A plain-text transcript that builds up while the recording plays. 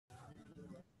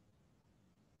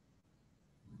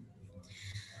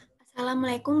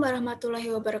Assalamualaikum warahmatullahi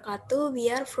wabarakatuh.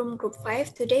 We are from Group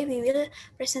 5. Today we will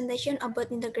presentation about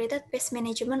integrated pest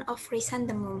management of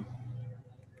Chrysanthemum.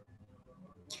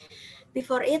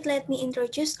 Before it, let me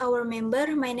introduce our member.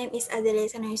 My name is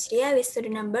Azalia Yusriya with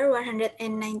student number 195.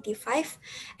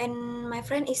 And my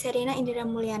friend is Serina Indira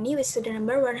Mulyani with student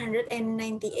number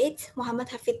 198.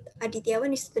 Mohamad Hafidh A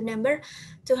with student number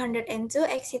 202.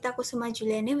 Eksita Kusuma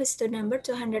Julianne with student number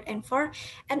 204.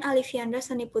 And Alifiandra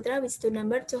Soni Putra with student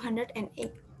number 208.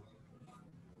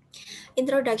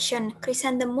 Introduction.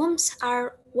 Chrysanthemums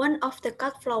are one of the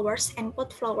cut flowers and pot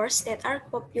flowers that are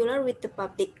popular with the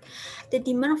public. The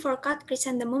demand for cut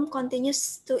chrysanthemum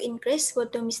continues to increase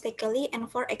both domestically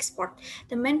and for export.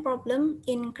 The main problem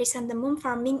in chrysanthemum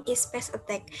farming is pest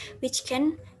attack, which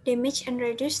can damage and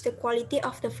reduce the quality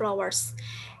of the flowers.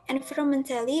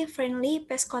 Environmentally friendly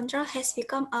pest control has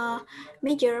become a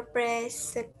major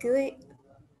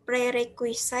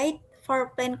prerequisite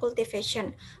for plant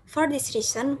cultivation. For this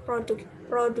reason,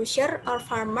 producers or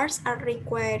farmers are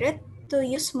required to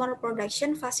use more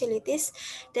production facilities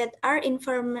that are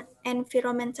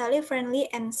environmentally friendly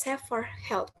and safe for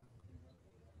health.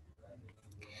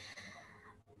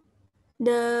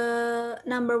 The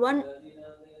number one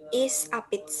is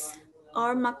aphids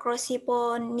or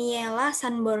Macrosiponiella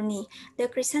sunburni. The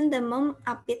chrysanthemum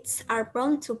aphids are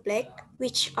brown to black,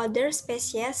 which other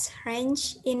species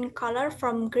range in color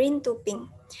from green to pink.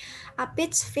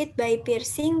 Aphids feed by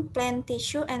piercing plant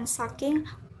tissue and sucking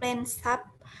plant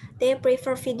sap. They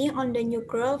prefer feeding on the new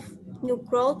growth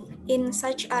in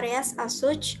such areas as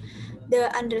such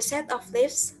the underset of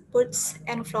leaves, buds,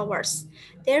 and flowers.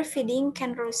 Their feeding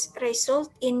can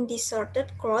result in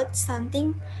disordered growth,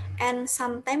 stunting, and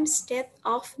sometimes death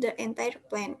of the entire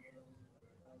plant.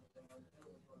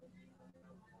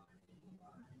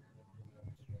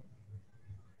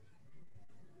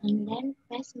 And then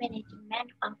pest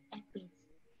management of aphids.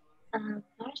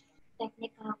 First,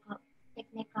 technical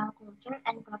culture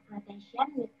and crop rotation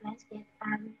with plants that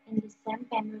are in the same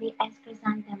family as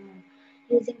chrysanthemum,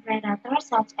 using predators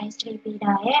such as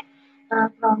Thripidae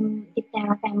from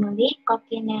Diptera family,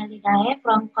 Coccinellidae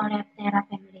from Coleoptera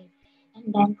family, and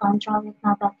then control with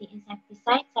novelty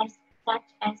insecticides such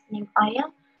as neem oil,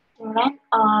 Turan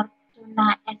or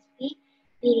Tuna SP,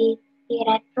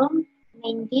 Pyrethrum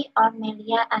mingi or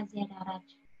Melia azedarach.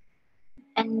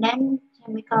 And then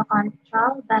chemical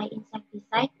control by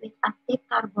insecticide with active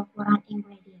carbofuran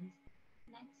ingredients.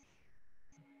 Next.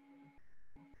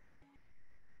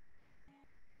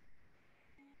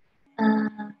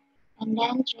 And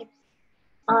then Thrips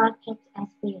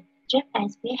SP. Thrips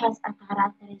SP has a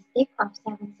characteristic of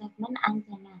 7-segment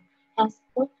antenna, has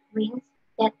hooked wings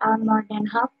that are more than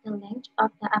half the length of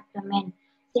the abdomen.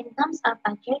 Symptoms of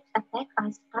a thrips attack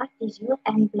are scar tissue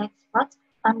and black spots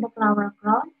on the flower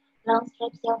crown, long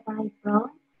strips silvery brown,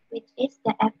 which is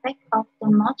the effect of the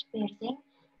mouth piercing,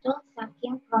 tool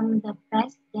sucking from the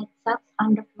pest that sucks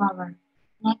on the flower.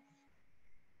 Next.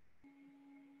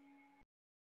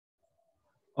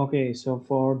 Okay, so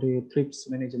for the thrips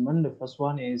management, the first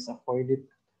one is avoid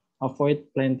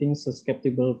planting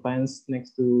susceptible plants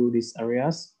next to these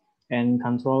areas and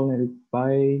control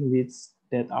nearby weeds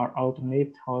that are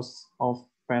alternate hosts of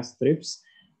pest thrips.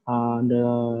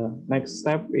 The next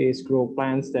step is grow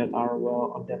plants that are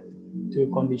well adapted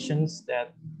to conditions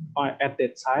that are at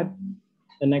that site.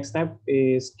 The next step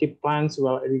is keep plants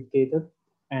well irrigated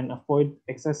and avoid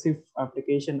excessive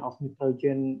application of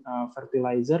nitrogen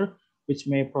fertilizer, which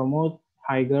may promote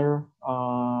higher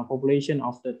population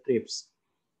of the thrips.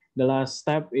 The last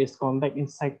step is contact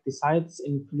insecticides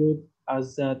include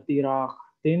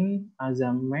azadirachtin,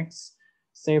 Azamax,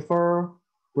 Safer,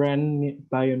 brand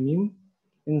Bionim,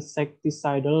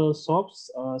 insecticidal soaps,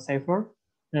 Safer,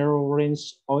 narrow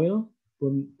range oil,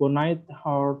 Bonite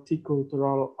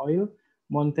horticultural oil,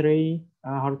 Monterey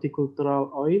horticultural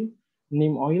oil,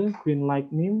 neem oil, green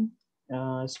like neem,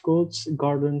 Scott's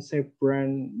Garden Safe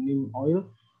brand neem oil,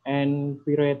 and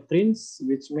pyretrins,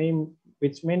 which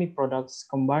many products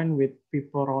combine with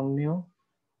piperonyl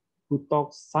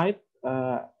butoxide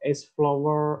as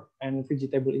flower and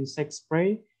vegetable insect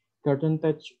spray, Garden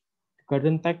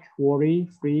Tech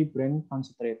worry-free brand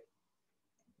concentrate.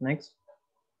 Next.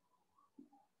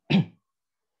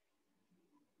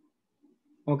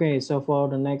 Okay, so for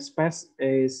the next pest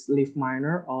is leaf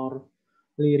miner or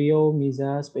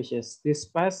Liriomyza species. This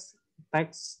pest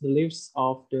attacks the leaves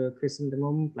of the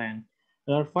chrysanthemum plant.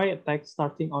 The larvae attack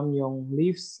starting on young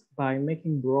leaves by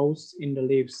making burrows in the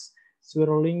leaves,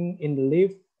 swirling in the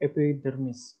leaf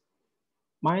epidermis.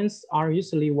 Mines are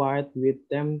usually white with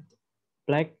damped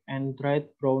black and dried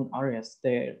brown areas.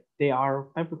 They are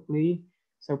typically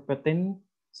serpentine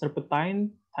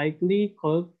tightly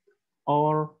curled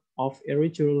or of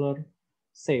irregular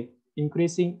shape,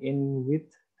 increasing in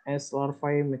width as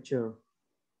larvae mature.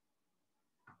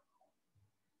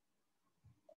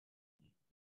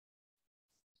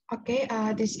 Okay,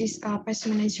 this is pest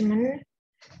management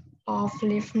of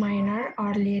leaf miner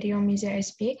or Liriomyza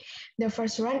sp. The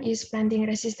first one is planting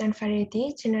resistant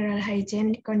variety. General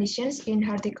hygiene conditions in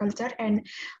horticulture and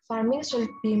farming should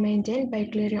be maintained by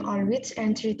clearing all weeds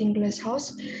and treating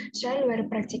glasshouse soil where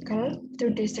practical to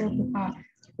destroy pupa.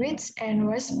 Weeds and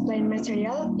waste plant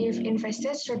material, if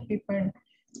infested, should be burned.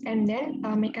 And then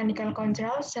mechanical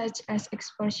control such as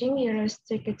exposing yellow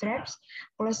sticky traps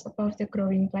close above the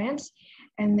growing plants,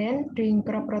 and then doing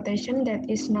crop rotation that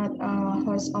is not a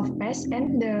host of pests.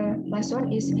 And the last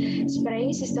one is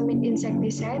spraying systemic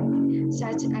insecticide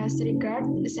such as regard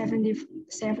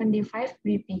 75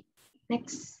 BP.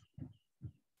 Next.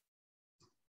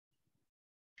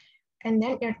 And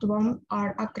then earthworm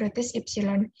or Acrotis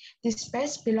ypsilon. This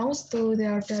pest belongs to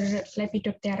the order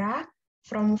Lepidoptera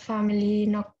from family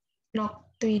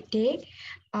Noctuidae.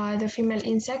 The female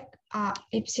insect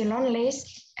ypsilon lays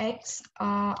eggs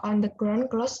on the ground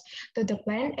close to the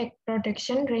plant. Egg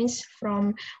production ranges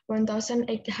from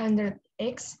 1,800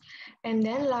 eggs, and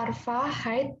then larvae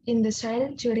hide in the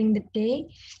soil during the day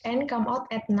and come out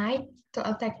at night to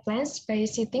attack plants by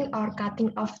sitting or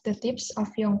cutting off the tips of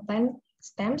young plant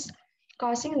stems,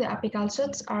 causing the apical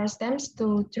shoots or stems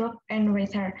to drop and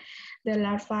wither. The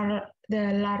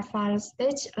larval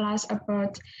stage lasts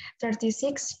about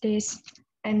 36 days,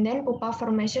 and then pupa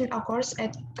formation occurs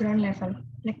at ground level.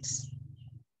 Next.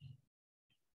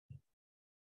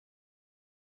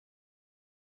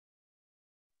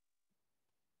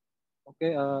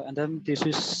 Okay, and then this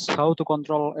is how to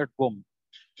control earthworm.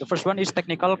 The first one is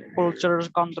technical culture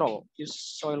control. Is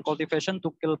soil cultivation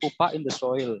to kill pupa in the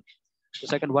soil. The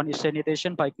second one is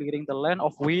sanitation by clearing the land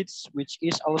of weeds, which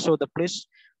is also the place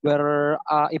where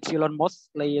epsilon moths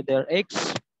lay their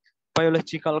eggs.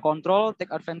 Biological control,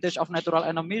 take advantage of natural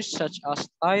enemies such as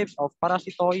types of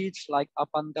parasitoids like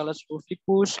Aphanteles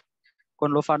ulficus,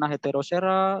 Conlovana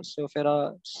heterocera,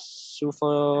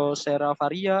 Suvocera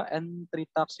varia, and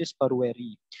Tritaxis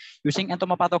barueri, using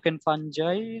entomopathogen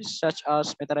fungi such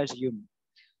as Metarhizium.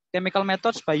 Chemical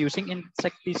methods by using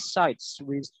insecticides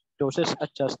with doses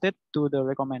adjusted to the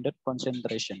recommended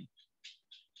concentration.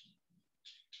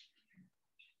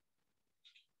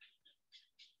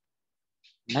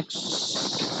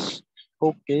 Next.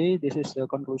 Okay, this is the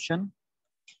conclusion.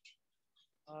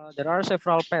 There are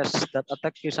several pests that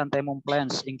attack chrysanthemum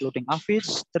plants, including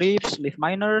aphids, thrips, leaf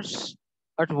miners,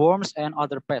 earthworms, and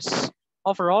other pests.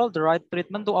 Overall, the right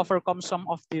treatment to overcome some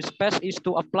of these pests is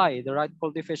to apply the right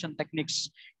cultivation techniques,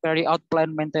 carry out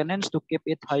plant maintenance to keep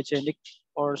it hygienic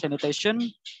or sanitation,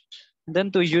 and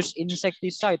then to use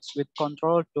insecticides with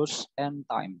controlled dose and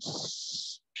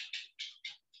times.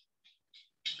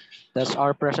 That's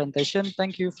our presentation.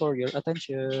 Thank you for your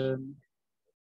attention.